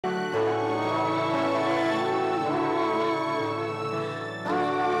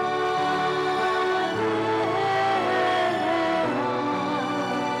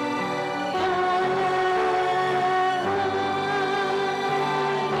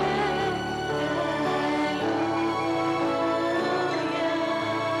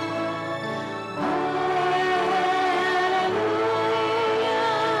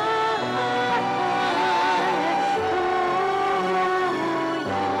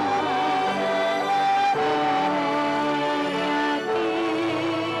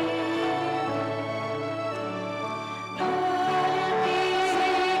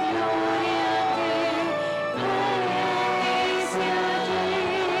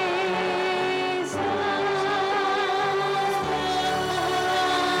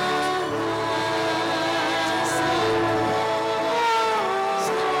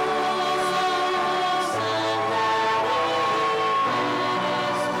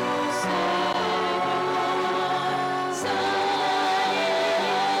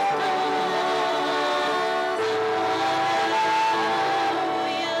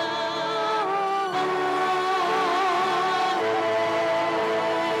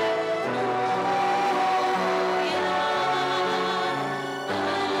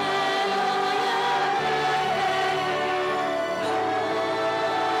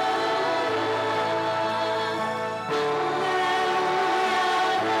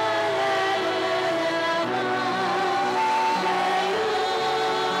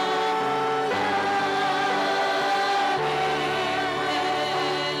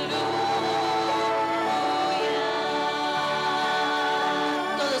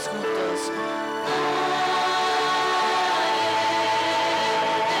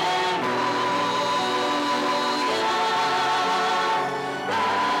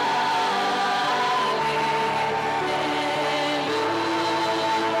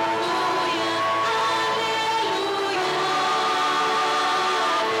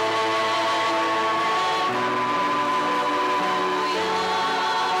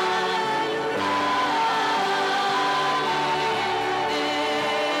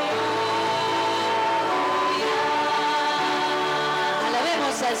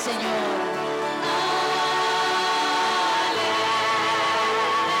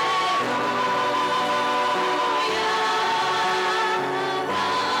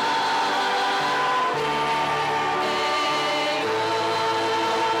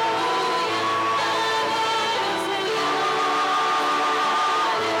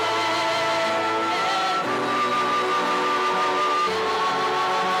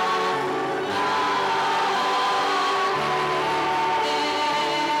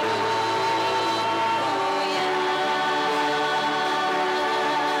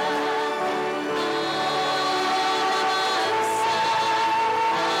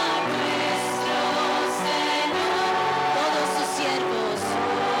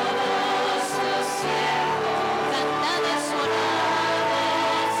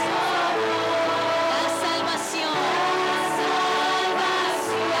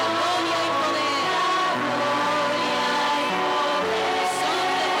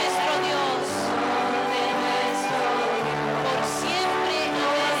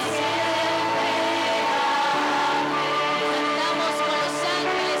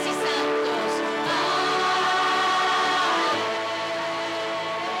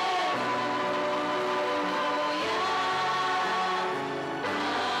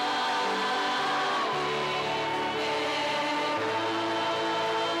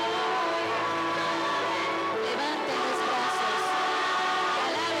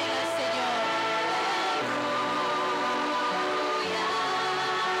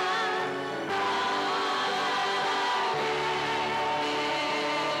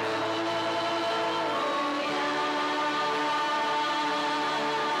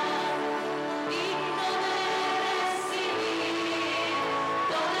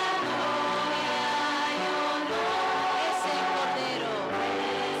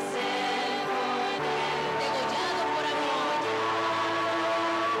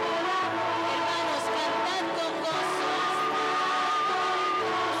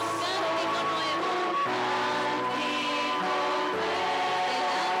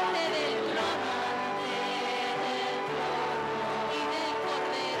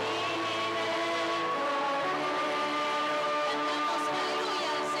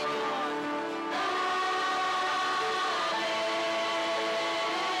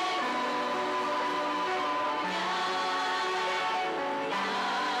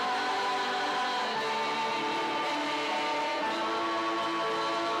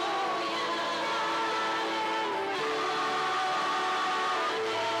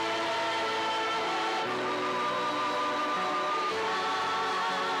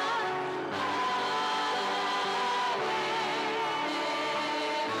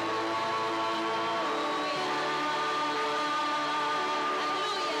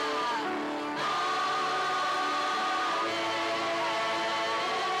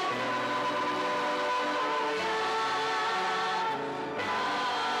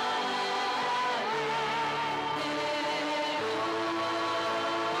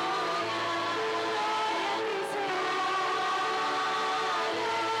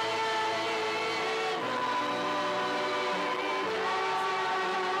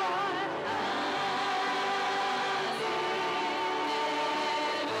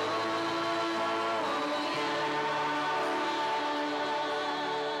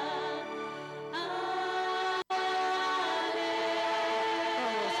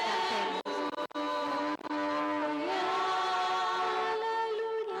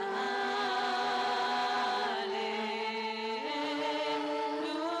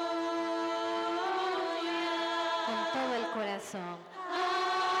corazón.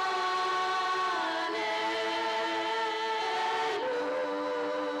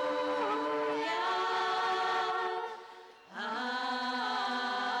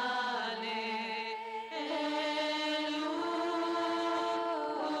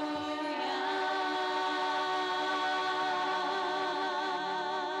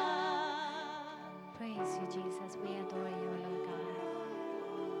 Praise you, Jesus. We adore you, Lord God.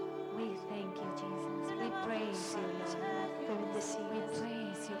 We thank you, Jesus. We praise you, Lord. Te bendecimos, We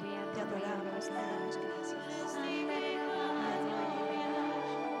praise you. We te adore you, adoramos, te damos gracias. Lord.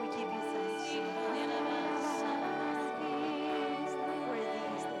 We give you thanks. Worthy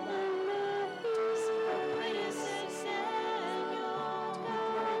is the Lamb to receive our praise. We glorify you. Te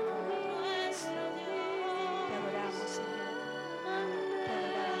adoramos, Señor. Te adoramos, Jesús. Te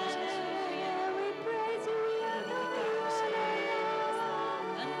glorificamos, Señor.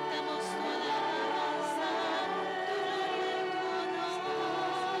 Cantamos tu alabanza, tu gloria y tu honor,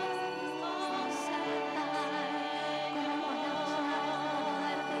 oh Señor.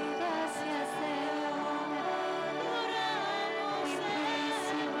 Gracias, Señor. Adoramos, We praise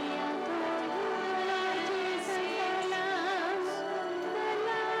you, we adore you, Jesus, the Lamb,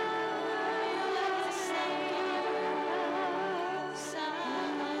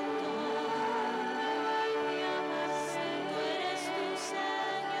 Santo eres tu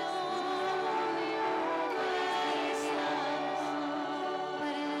Señor,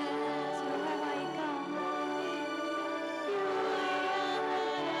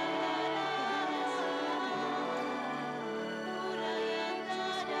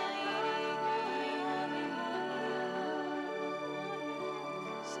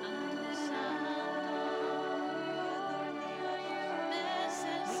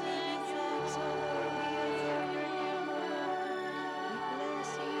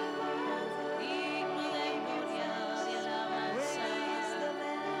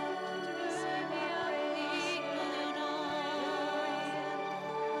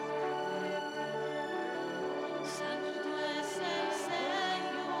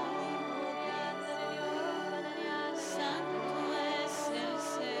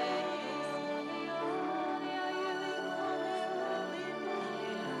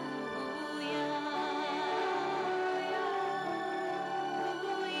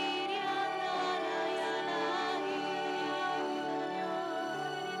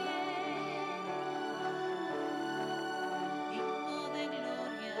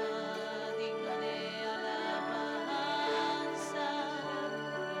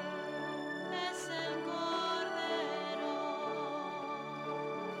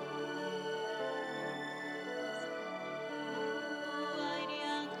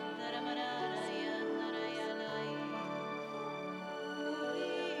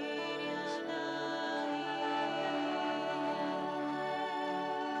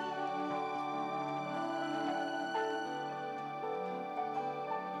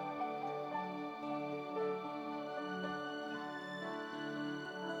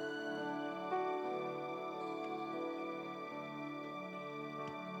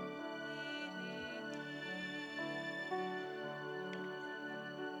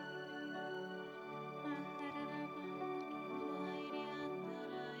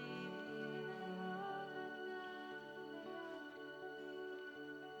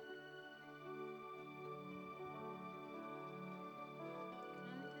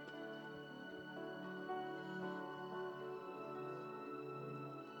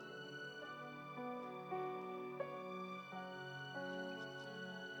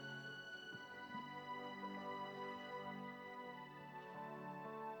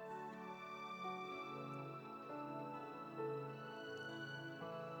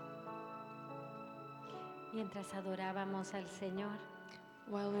 Mientras adorábamos al Señor,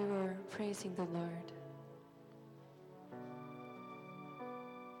 While we were praising the Lord,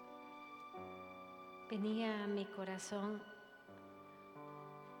 venía a mi corazón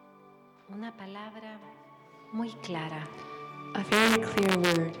una palabra muy clara. a very clear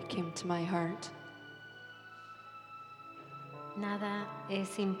word came to my heart. Nada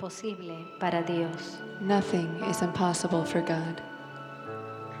es imposible para Dios. Nothing is impossible for God.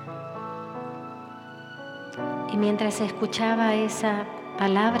 Y mientras escuchaba esa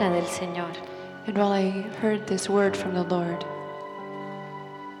palabra del Señor, And while I heard this word from the Lord,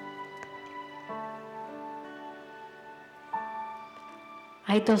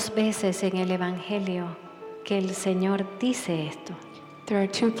 hay dos veces en el Evangelio que el Señor dice esto. there are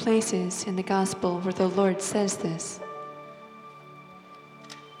two places in the Gospel where the Lord says this.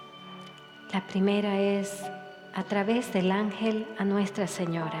 La primera es a través del ángel a Nuestra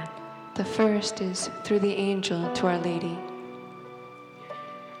Señora. The first is through the angel to Our Lady.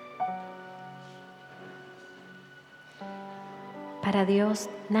 Para Dios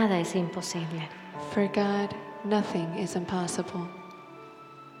nada es imposible. For God, nothing is impossible.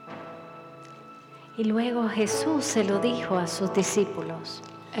 Y luego Jesús se lo dijo a sus discípulos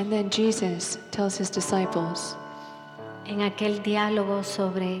And then Jesus tells his disciples en aquel diálogo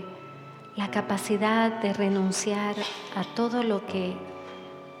sobre la capacidad de renunciar a todos los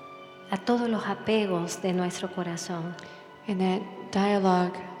apegos de nuestro corazón. in that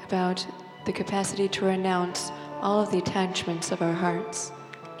dialogue about the capacity to renounce all of the attachments of our hearts,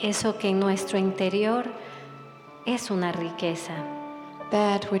 Eso que en nuestro interior es una riqueza.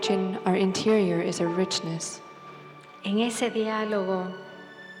 that which in our interior is a richness. En ese diálogo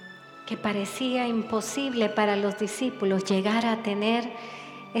que parecía imposible para los discípulos llegar a tener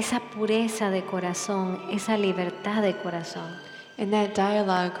esa pureza de corazón, esa libertad de corazón. In that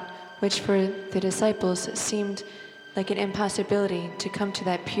dialogue, which for the disciples seemed like an impossibility to come to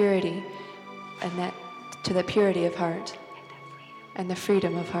that purity, and to the purity of heart and the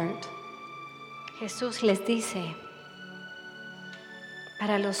freedom of heart. Jesús les dice,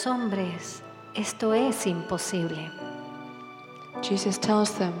 para los hombres esto es imposible, Jesus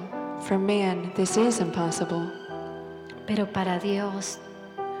tells them, for man, this is impossible, pero para Dios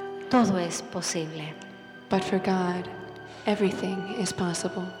todo es posible. but for God, everything is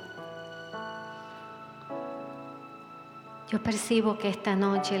possible. Yo percibo que esta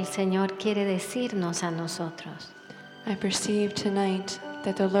noche el Señor quiere decirnos a nosotros, I perceive tonight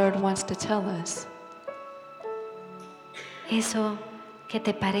that the Lord wants to tell us eso que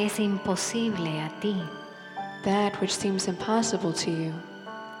te parece imposible a ti, that which seems impossible to you,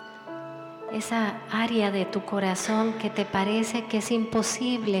 esa área de tu corazón que te parece que es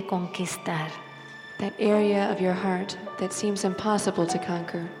imposible conquistar, that area of your heart that seems impossible to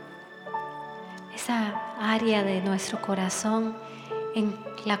conquer, esa área de nuestro corazón en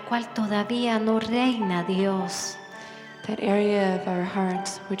la cual todavía no reina Dios, that area of our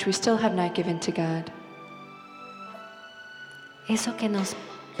hearts which we still have not given to God, eso que nos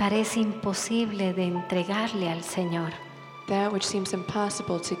parece imposible de entregarle al Señor. that which seems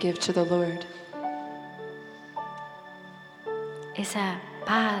impossible to give to the Lord, Esa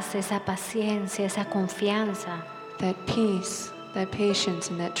paz, esa paciencia, esa confianza, that peace, that patience,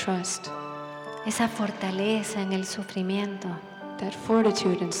 and that trust, esa fortaleza en el sufrimiento. that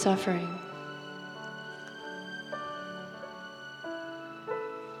fortitude in suffering,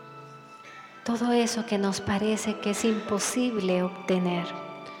 Todo eso que nos parece que es imposible obtener.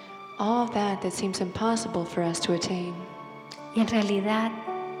 all of that seems impossible for us to attain. Y en realidad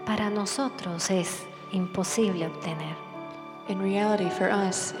para nosotros es imposible obtener. In reality, for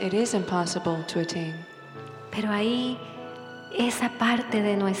us, it is impossible to attain. Pero ahí esa parte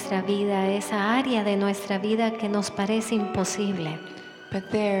de nuestra vida, esa área de nuestra vida que nos parece imposible, But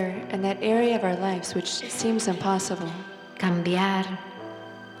there, in that area of our lives which seems impossible cambiar,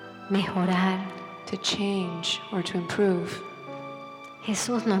 mejorar, to change or to improve,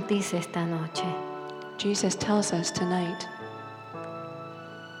 Jesús nos dice esta noche, Jesus tells us tonight,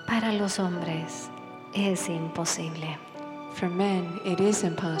 para los hombres es imposible, for men, it is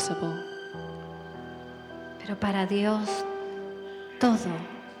impossible. pero para Dios todo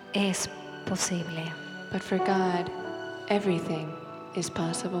es posible. But for God, everything is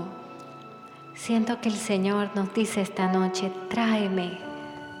possible. Siento que el Señor nos dice esta noche, tráeme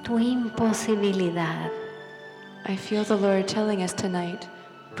tu imposibilidad. I feel the Lord telling us tonight,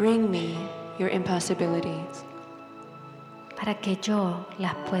 bring me your impossibilities Para que yo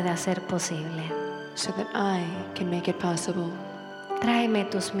las pueda hacer posible. so that I can make it possible. Tráeme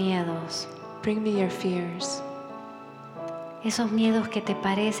tus miedos, Bring me your fears, esos miedos que te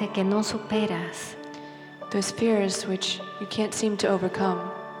parece que no superas, those fears which you can't seem to overcome,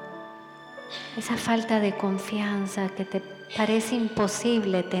 esa falta de confianza que te parece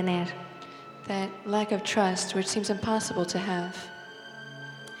imposible tener, that lack of trust which seems impossible to have,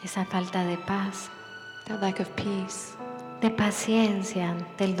 esa falta de paz, that lack of peace, de paciencia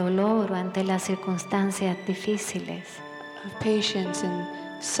ante el dolor o ante las circunstancias difíciles, of patience and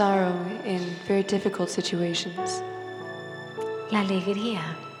sorrow in very difficult situations, la alegría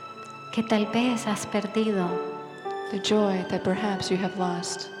que tal vez has perdido. the joy that perhaps you have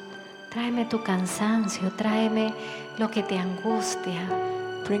lost. Tráeme tu cansancio, tráeme lo que te angustia,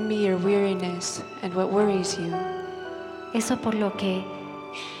 Bring me your weariness and what worries you, eso por lo que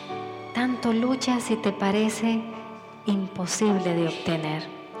tanto luchas y te parece imposible de obtener.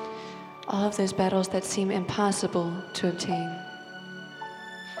 all of those battles that seem impossible to obtain.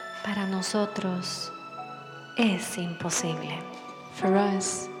 Para nosotros es imposible. For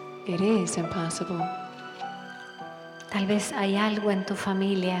us, it is impossible. Tal vez hay algo en tu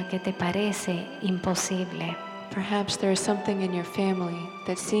familia que te parece imposible. Perhaps there is something in your family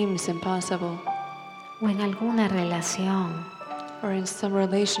that seems impossible, o en alguna relación, or in some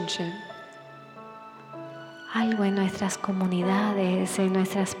relationship, algo en nuestras comunidades, en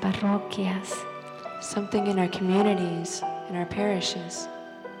nuestras parroquias. something in our communities, in our parishes.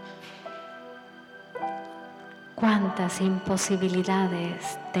 ¿Cuántas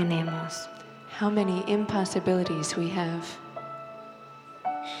imposibilidades tenemos? How many impossibilities we have.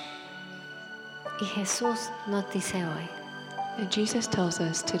 Y Jesús nos dice hoy, And Jesus tells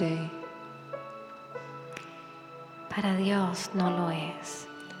us today, para Dios no lo es.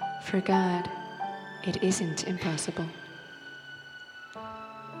 for God, it isn't impossible.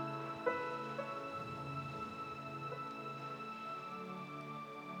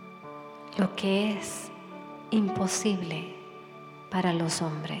 Lo que es imposible para los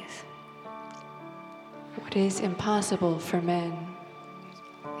hombres What is impossible for men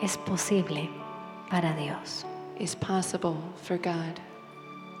es posible para Dios. is possible for God.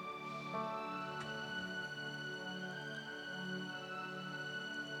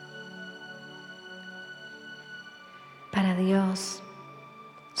 Para Dios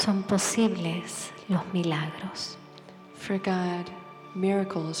son posibles los milagros. For God,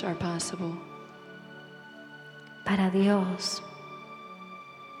 miracles are possible. Para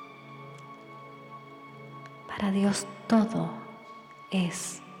Dios todo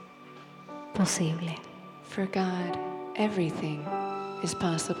es posible. For God, everything is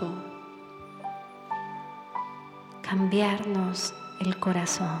possible. Cambiarnos el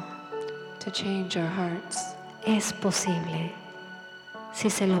corazón To change our hearts es posible si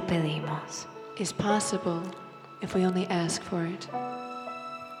se lo pedimos. is possible if we only ask for it.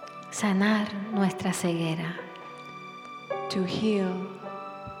 Sanar nuestra ceguera To heal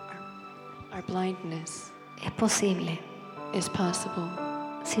our blindness es posible is possible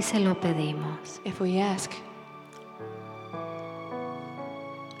si se lo pedimos. if we ask.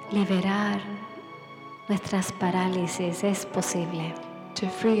 Liberar nuestras parálisis es posible To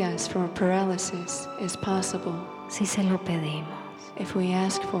free us from paralysis is possible si se lo pedimos. if we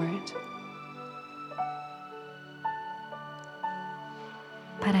ask for it.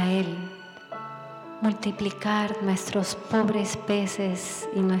 Para Él, multiplicar nuestros pobres peces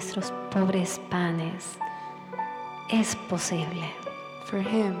y nuestros pobres panes es posible. For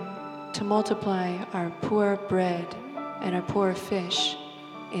Him to multiply our poor bread and our poor fish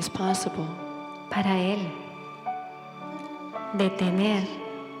is possible. Para Él, detener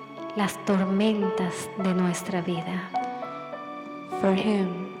las tormentas de nuestra vida For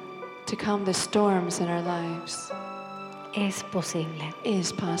Him to calm the storms in our lives es posible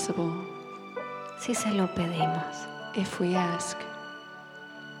is possible si se lo pedimos. if we ask.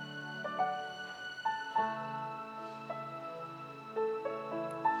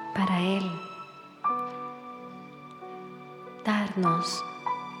 Para Él, darnos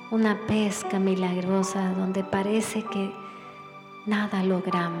una pesca milagrosa donde parece que nada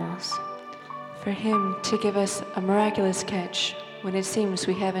logramos. For Him to give us a miraculous catch when it seems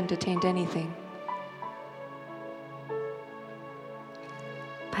we haven't attained anything.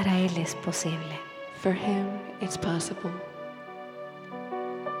 Para Él es posible. For Him, it's possible.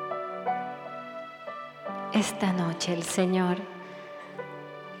 Esta noche el Señor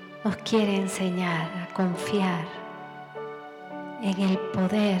nos quiere enseñar a confiar en el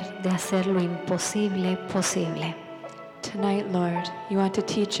poder de hacer lo imposible posible. Tonight, Lord, you want to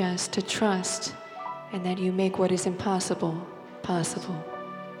teach us to trust and that you make what is impossible possible.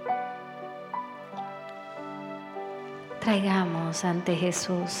 Traigamos ante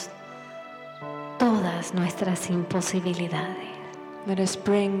Jesús todas nuestras imposibilidades. Let us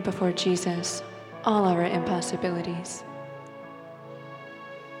bring before Jesus all our impossibilities.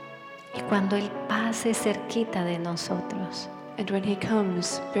 Y cuando Él pase cerquita de nosotros, And when He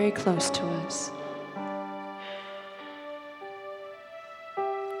comes very close to us,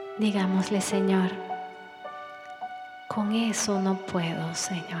 digámosle, Señor, con eso no puedo,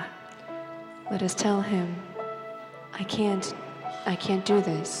 Señor. let us tell Him, I can't do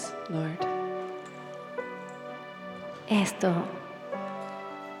this, Lord. Esto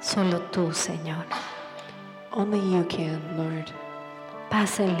solo tú, Señor. Only you can, Lord.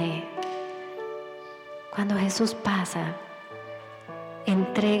 Pásenle. Cuando Jesús pasa,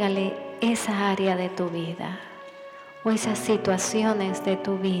 entrégale esa área de tu vida o esas situaciones de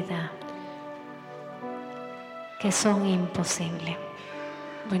tu vida que son imposibles.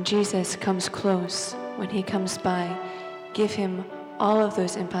 When Jesus comes close, when He comes by, give Him all of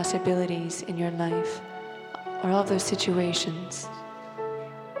those impossibilities in your life, or all of those situations,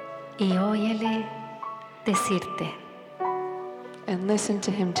 Y óyele decirte, and listen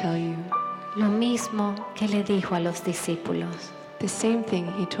to Him tell you, lo mismo que le dijo a los discípulos. The same thing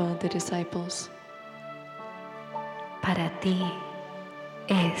he told the disciples. Para ti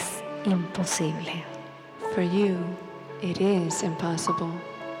es imposible. For you, it is impossible.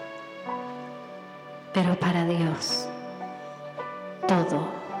 Pero para Dios, todo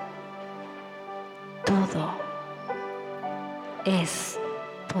es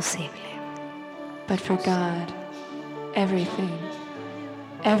posible. But for God, everything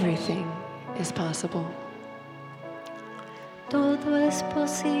is possible. Todo es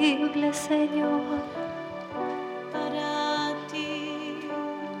posible, Señor. Para ti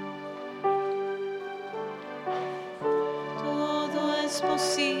todo es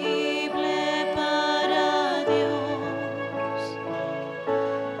posible para Dios.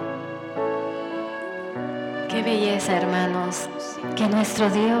 Qué belleza, hermanos, que nuestro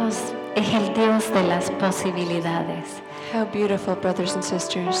Dios es el Dios de las posibilidades. How beautiful, brothers and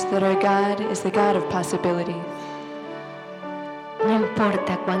sisters, that our God is the God of possibility. No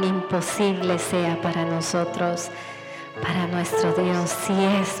importa cuán imposible sea para nosotros, para nuestro Dios sí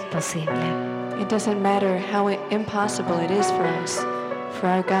es posible. It doesn't matter how impossible it is for us. For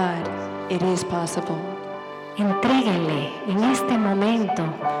our God, it is possible. Entréguele en este momento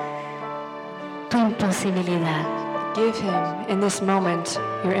tu imposibilidad, Give Him, in this moment,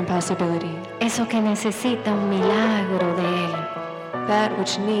 your impossibility. eso que necesita un milagro de Él. That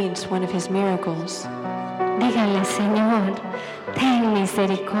which needs one of His miracles. Dígale, Señor, ten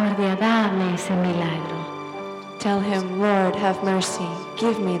misericordia, dame ese milagro. Tell Him, Lord, have mercy.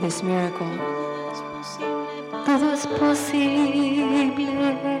 Give me this miracle. Todo es posible.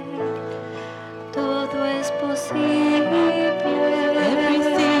 Todo es posible.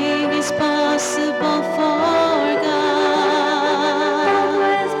 Everything is possible for God. Todo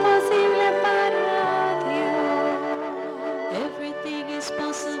es posible para Dios. Everything is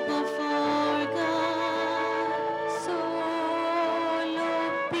possible for God. Solo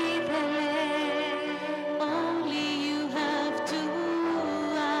pídele. Only you have to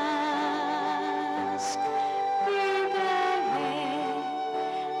ask. Pídele.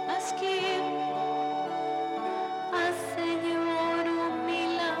 Ask Him. Haz, Señor, un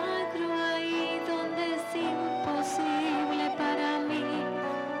milagro ahí donde es imposible para mí.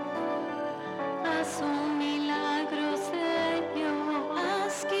 Haz un milagro, Señor.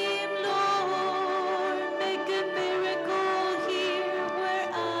 Ask Him, Lord. Make a miracle here where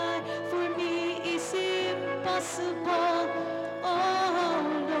for me, is impossible. Oh,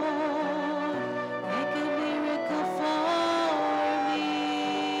 Lord. Make a miracle for me.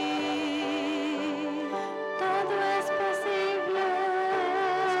 Todo es posible,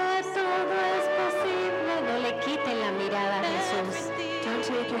 todo es posible. No le quiten la mirada a Jesús. Don't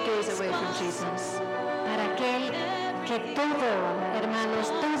take your gaze away from Jesus. Para aquel que todo, hermanos,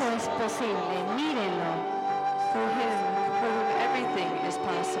 todo es posible. Mírenlo. For Him, for whom everything is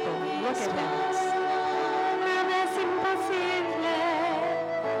possible. Look at Him. Nada es imposible.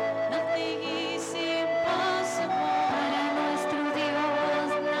 Nothing is impossible. Para nuestro Dios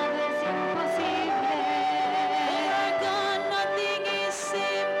nada es imposible. For God, nothing is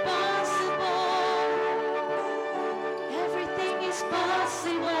impossible. Everything is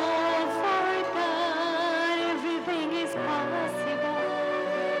possible. For God, everything is possible.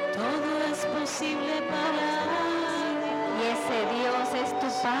 Todo es posible para Y ese Dios es tu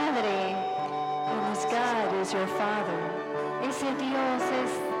Padre. And this God is your Father. Ese Dios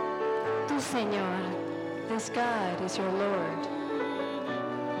es tu Señor. This God is your Lord.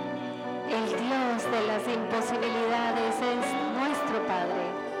 El Dios de las imposibilidades es nuestro Padre.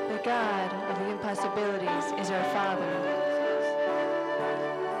 The God of the impossibilities is our Father,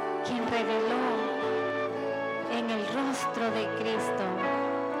 Quien reveló en el rostro de Cristo,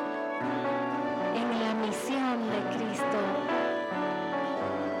 en la misión de Cristo,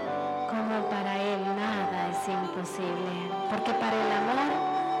 como para Él nada es imposible, porque para el amor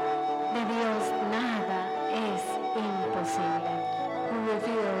de Dios nada es imposible. who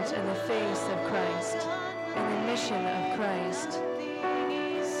revealed in the face of Christ, in the mission of Christ,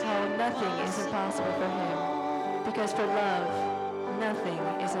 how nothing is impossible for Him. Because for love, nothing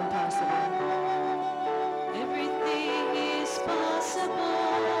is impossible. everything is possible.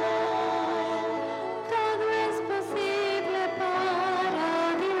 Todo es posible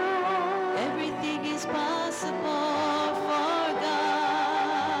para Dios. Everything is possible for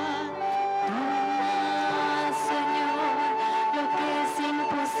God. Toma, Señor, lo que es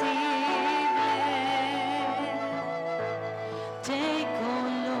imposible. Take, oh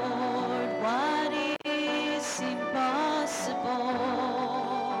Lord, what is impossible.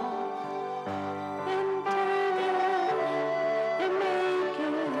 And turn it and make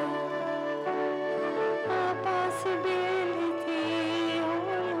it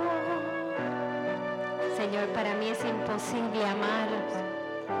Señor, para mí es imposible amar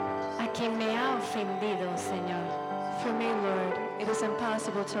a quien me ha ofendido, Señor. For me, Lord, it is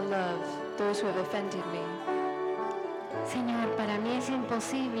impossible to love those who have offended me. Señor, para mí es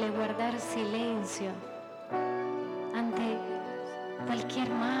imposible guardar silencio ante cualquier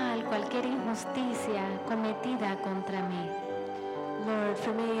mal, cualquier injusticia cometida contra mí. Lord,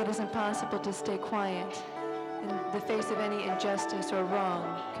 for me it is impossible to stay quiet in the face of any injustice or wrong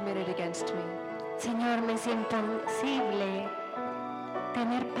committed against me. Señor, me es imposible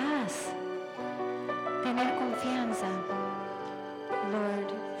tener paz, tener confianza.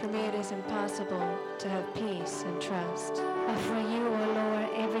 Lord, for me it is impossible to have peace and trust. But for you, oh Lord,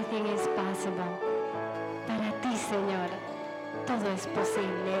 everything is possible. Para ti, Señor, todo es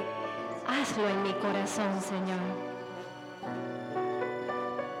posible. Hazlo en mi corazón, Señor.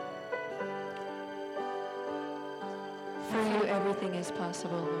 For you everything is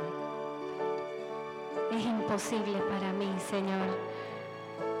possible, Lord. Es imposible para mí, Señor,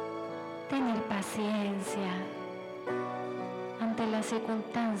 tener paciencia ante las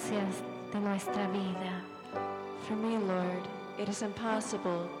circunstancias de nuestra vida. For me, Lord, it is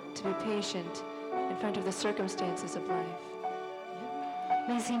impossible to be patient in front of the circumstances of life.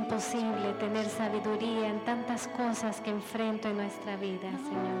 Me es imposible tener sabiduría en tantas cosas que enfrento en nuestra vida,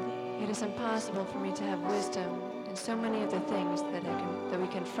 Señor. It is impossible for me to have wisdom in so many of the things that we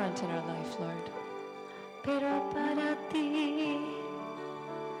confront in our life, Lord. Pero para ti,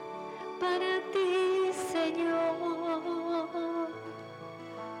 Señor,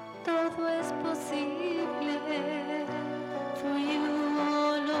 todo es posible. For you,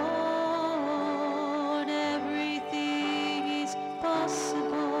 oh Lord, everything is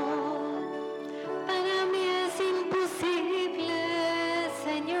possible. Para mí es imposible,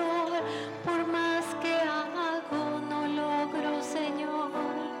 Señor, por más que hago, no logro, Señor.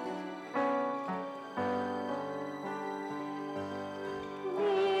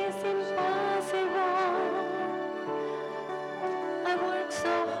 It's impossible. I work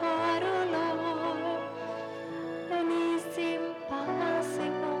so hard, oh Lord, and it's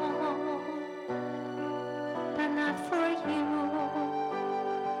impossible, but not for you,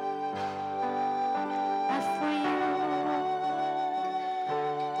 but for you.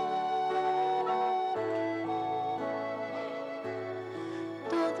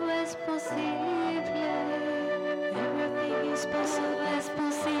 Todo es posible. Everything is Todo possible. es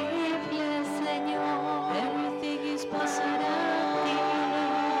posible, Señor. Everything is possible. Para ti.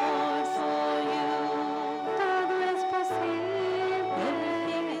 For you, Todo es posible.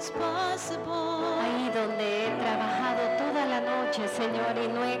 everything is possible. Ahí donde he trabajado toda la noche, Señor, y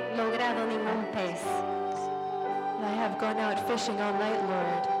no he logrado ningún pez. And I have gone out fishing all night,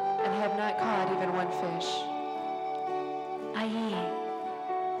 Lord, and have not caught even one fish.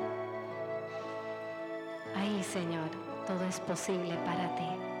 Ahí, Señor, todo es posible para ti.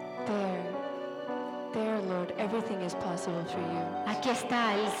 There, Lord, everything is possible for you. Aquí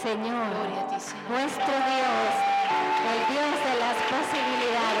está el Señor, Gloria a ti, Señor. nuestro Dios, el Dios de las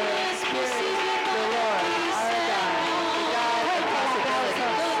posibilidades. Es posible The para Lord, ti, our God, the Señor. God of possibilities.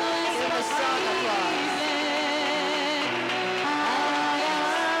 Todo es Give a strong applause.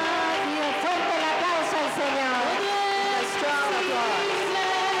 Dios, fuerte el aplauso al Señor. A strong applause. Más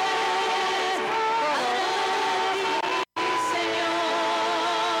fuerte el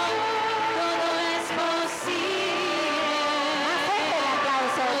aplauso. Fuerte el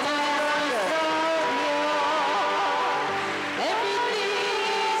aplauso al Señor.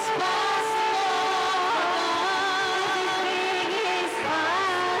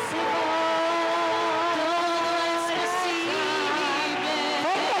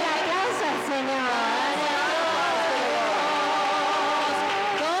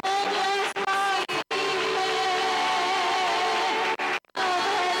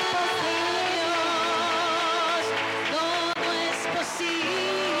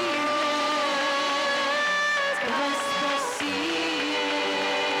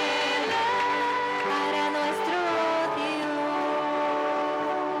 Para nuestro Dios,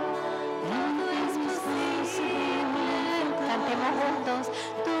 todo es posible. Cantemos juntos,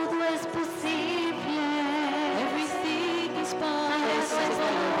 todo es posible. Everything is Para possible. nuestro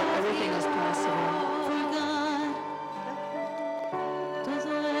Everything is possible. For God,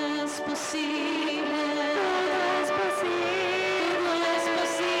 todo es posible. Todo es posible. Todo es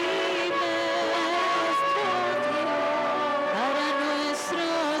posible Para nuestro Dios. para nuestro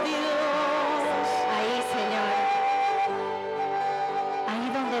Dios. Ahí, Señor, ahí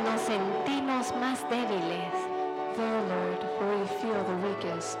donde nos sentimos más débiles, There, Lord, where we feel the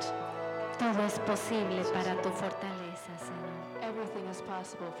weakest, todo es posible para tu fortaleza, Señor. everything is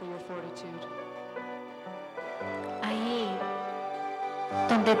possible for your fortitude. Ahí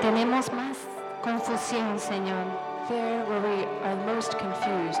donde tenemos más confusión, Señor, There where we are most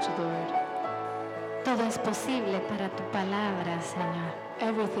confused, Lord, todo es posible para tu palabra, Señor.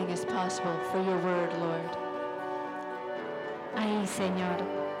 everything is possible for your word, Lord. Ahí, Señor,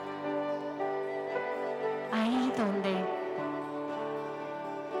 ahí donde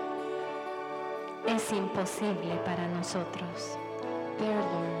es imposible para nosotros, There,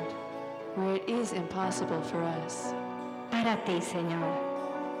 Lord, where it is impossible for us. para ti, Señor,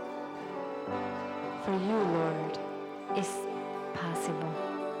 For you, Lord, es possible,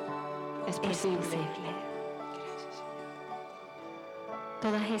 es es posible. posible.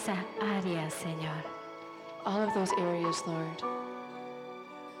 Todas esas áreas, Señor, All of those areas, Lord,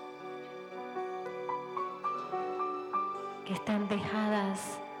 que están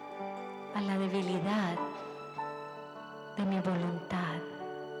dejadas a la debilidad de mi voluntad,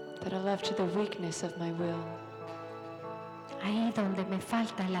 that are left to the weakness of my will. ahí donde me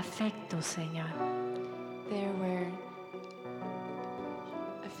falta el afecto, Señor, There where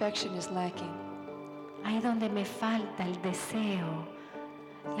affection is lacking. ahí donde me falta el deseo,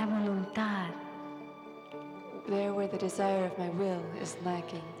 la voluntad There where the desire of my will is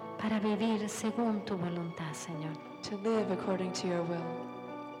lacking. para vivir según tu voluntad, Señor. To live according to your will.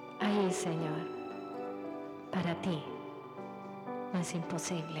 Ahí, Señor, para ti no es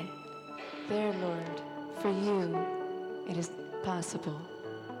imposible. There, Lord, for you, it is possible.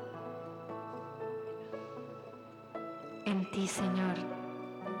 En ti, Señor,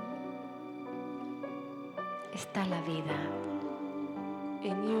 está la vida.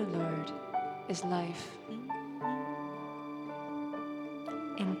 In you, Lord, is life.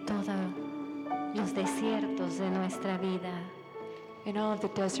 En todos los desiertos de nuestra vida, In all of the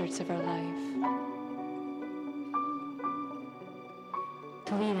deserts of our life,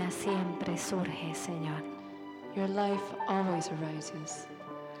 tu vida siempre surge, Señor. your life always arises.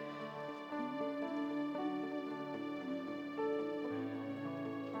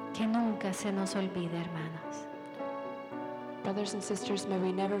 Que nunca se nos olvide, hermanos, Brothers and sisters, may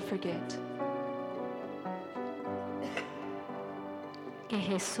we never forget que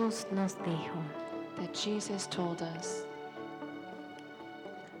Jesús nos dijo, that Jesus told us,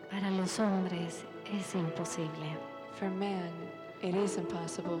 para los hombres es imposible, for man, it is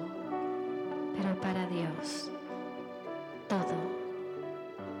impossible, pero para Dios todo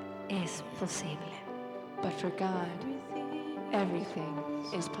es posible. but for God, everything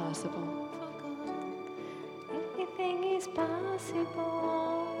is possible. Everything is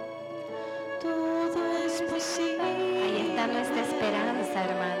possible. Todo es posible. Ahí está nuestra esperanza,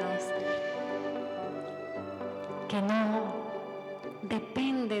 hermanos, que no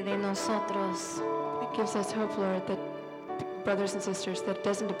depende de nosotros, It gives us hope, Lord, that brothers and sisters, that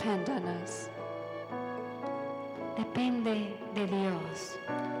doesn't depend on us. depende de Dios.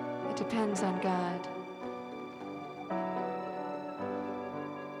 It depends on God.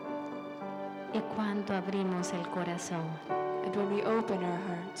 Y cuando abrimos el corazón And when we open our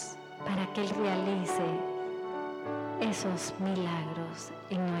hearts para que Él realice esos milagros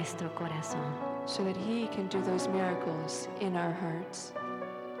en nuestro corazón. so that He can do those miracles in our hearts,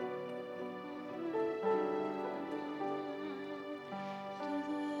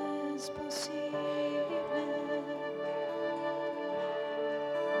 Todo es posible.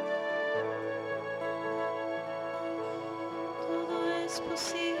 Todo es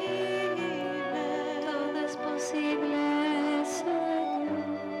posible. Todo es posible, Señor.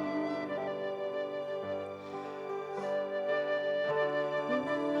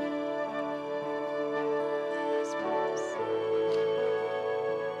 Es posible.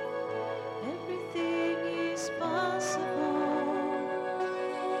 Everything is possible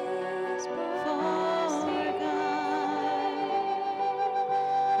for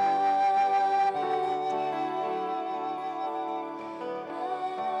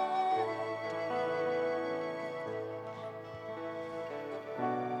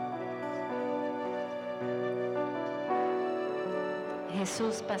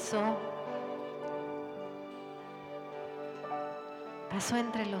Jesús pasó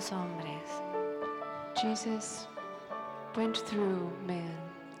entre los hombres, Jesus went through man,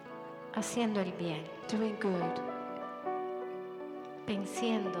 haciendo el bien, doing good,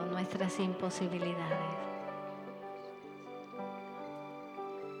 venciendo nuestras imposibilidades.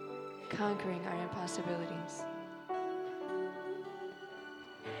 conquering our impossibilities.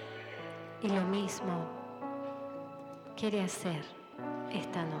 Y lo mismo quiere hacer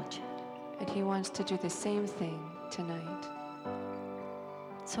esta noche. And He wants to do the same thing tonight.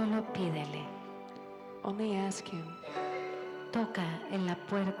 Solo pídele, Only ask Him. toca en la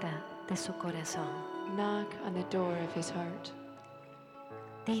puerta de su corazón. Knock on the door of his heart.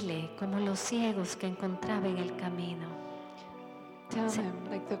 Dile como los ciegos que encontraba en el camino. Tell him,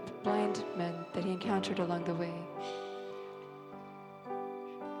 like the blind men that he encountered along the way,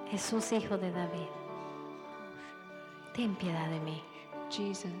 Jesús, hijo de David, ten piedad de mí.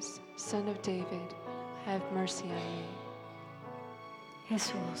 Jesus, Son of David, have mercy on me.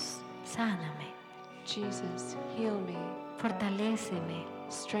 Jesús, sáname, Jesus, heal me, fortaléceme,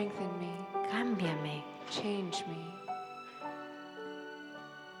 strengthen me, cámbiame. change me.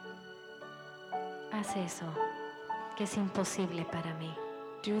 Haz eso que es imposible para mí.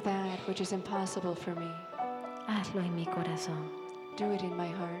 Do that which is impossible for me. Hazlo en mi corazón, Do it in my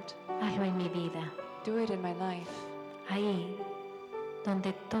heart. hazlo en mi vida, Do it in my life. ahí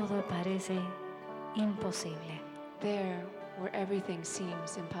donde todo parece imposible. There where everything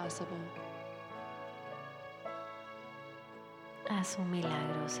seems impossible. Haz un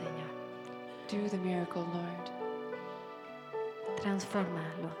milagro, Señor. Do the miracle, Lord.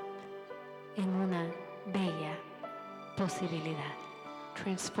 Transfórmalo en una bella posibilidad.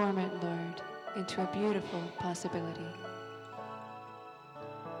 Transform it, Lord, into a beautiful possibility.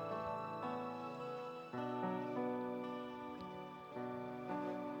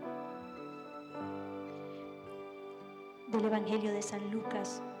 Del Evangelio de San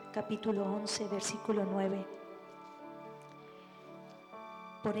Lucas, capítulo 11, versículo 9.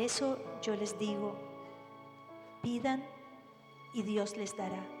 Por eso yo les digo, pidan y Dios les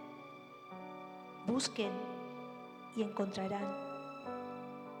dará. Busquen y encontrarán.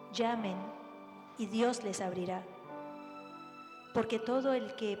 Llamen y Dios les abrirá. Porque todo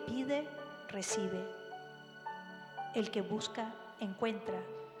el que pide, recibe. El que busca, encuentra.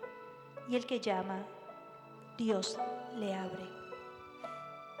 Y el que llama, Dios le abre.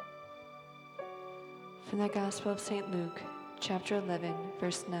 From the Gospel of St. Luke, chapter 11,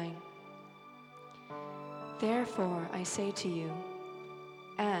 verse 9. Therefore I say to you,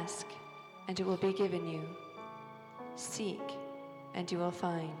 ask, and it will be given you. Seek, and you will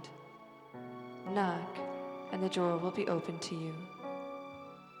find. Knock, and the door will be opened to you.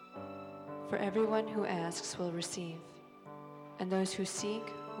 For everyone who asks will receive, and those who seek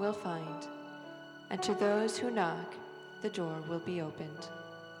will find, and to those who knock, the door will be opened.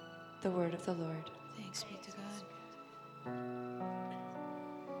 The word of the Lord. Thanks be to God.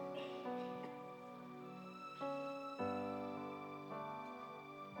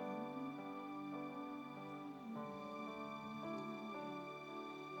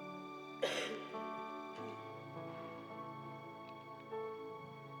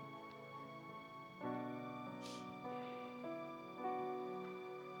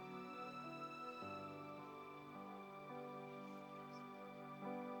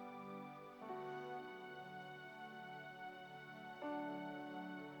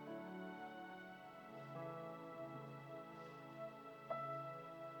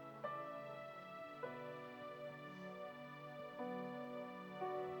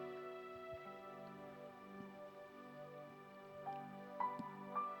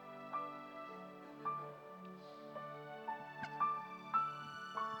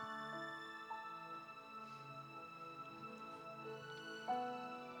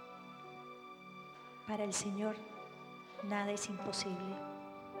 Para el Señor nada es imposible.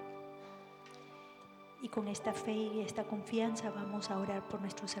 Y con esta fe y esta confianza vamos a orar por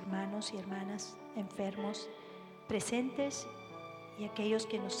nuestros hermanos y hermanas enfermos, presentes y aquellos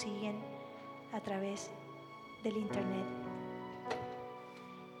que nos siguen a través del internet.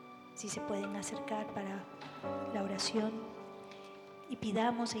 Si se pueden acercar para la oración y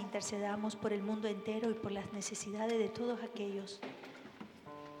pidamos e intercedamos por el mundo entero y por las necesidades de todos aquellos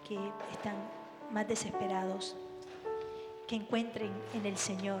que están más desesperados, que encuentren en el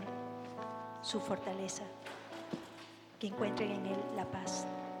Señor su fortaleza, que encuentren en Él la paz.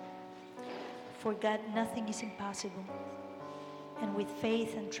 For God, nothing is impossible. And with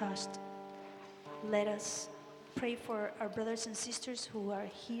faith and trust, let us pray for our brothers and sisters who are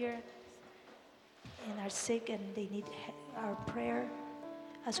here and are sick and they need our prayer,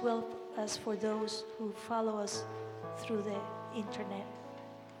 as well as for those who follow us through the internet.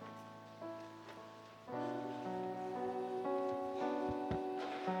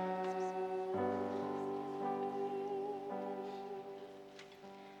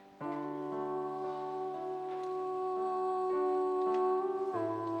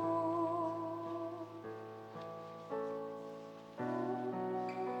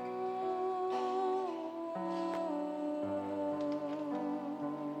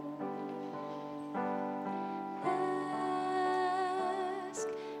 Ask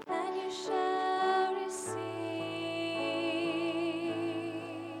and you shall receive.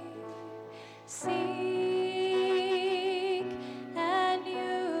 Seek